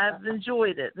 ma'am. I've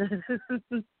enjoyed it.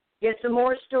 Get some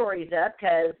more stories up,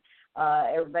 because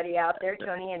everybody out there,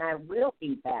 Tony and I will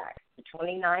be back the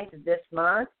 29th of this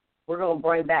month. We're going to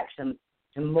bring back some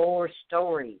more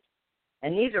stories.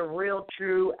 And these are real,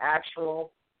 true,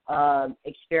 actual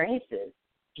experiences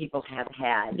people have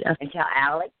had. Yes. And tell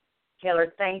Alex,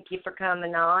 Taylor, thank you for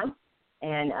coming on.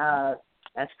 And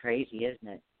that's crazy, isn't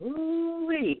it?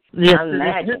 Ooh-wee. Yes,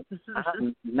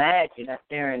 Imagine up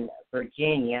there in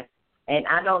Virginia. And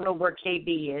I don't know where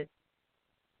KB is,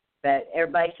 but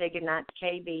everybody say goodnight to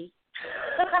KB.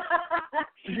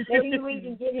 Maybe we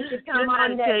can get him to come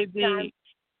on next time.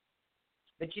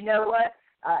 But you know what?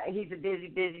 He's a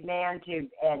busy man, too.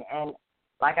 And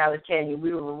like I was telling you,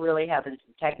 we were really having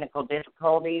some technical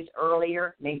difficulties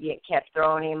earlier. Maybe it kept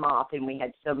throwing him off, and we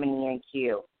had so many in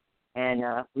queue. And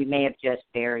we may have just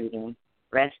buried him.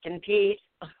 Rest in peace.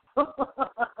 All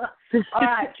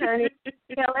right, Tony,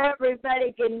 tell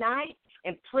everybody good night.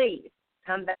 And please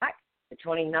come back the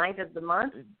 29th of the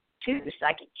month to the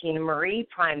Psychic Tina Marie,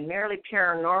 primarily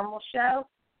paranormal show,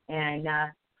 and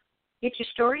get your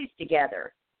stories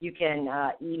together. You can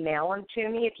email them to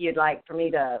me if you'd like for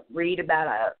me to read about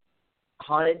a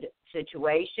haunted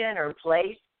situation or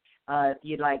place. If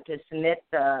you'd like to submit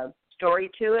the story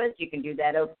to us, you can do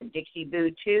that over at Dixie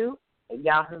Boo 2 at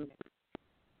Yahoo.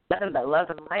 Nothing but love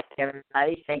and light,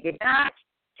 everybody. Say good night,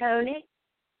 Tony.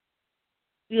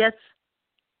 Yes.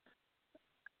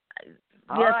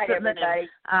 All right, everybody.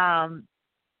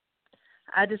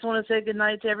 I just want to say good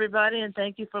night to everybody and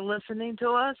thank you for listening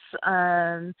to us.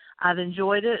 I've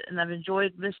enjoyed it, and I've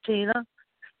enjoyed Miss Tina.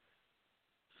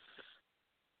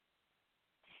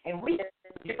 And we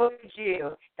enjoyed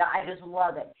you. I just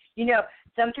love it.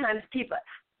 Sometimes people,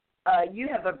 you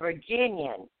have a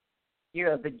Virginian.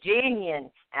 You're a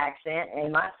Virginian accent,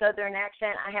 and my Southern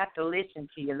accent, I have to listen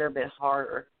to you a little bit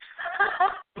harder.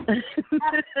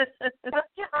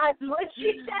 Sometimes, what'd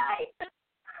you say?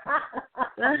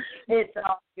 It's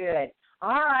all good.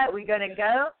 All right, we're going to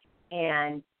go,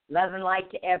 and love and light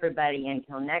to everybody.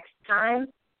 Until next time,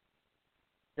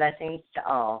 blessings to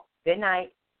all. Good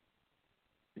night.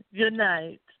 Good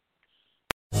night.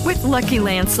 With Lucky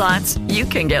Land Slots, you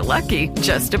can get lucky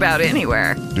just about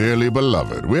anywhere. Dearly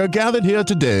beloved, we are gathered here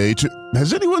today to...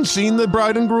 Has anyone seen the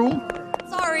bride and groom?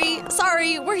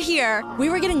 Sorry, we're here. We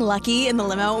were getting lucky in the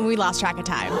limo and we lost track of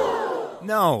time.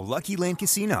 No, Lucky Land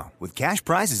Casino, with cash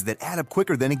prizes that add up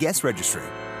quicker than a guest registry.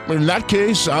 In that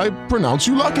case, I pronounce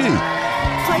you lucky.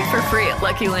 Play for free at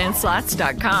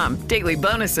LuckyLandSlots.com. Daily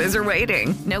bonuses are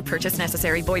waiting. No purchase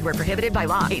necessary. Void where prohibited by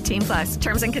law. 18+.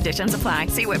 Terms and conditions apply.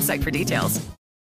 See website for details.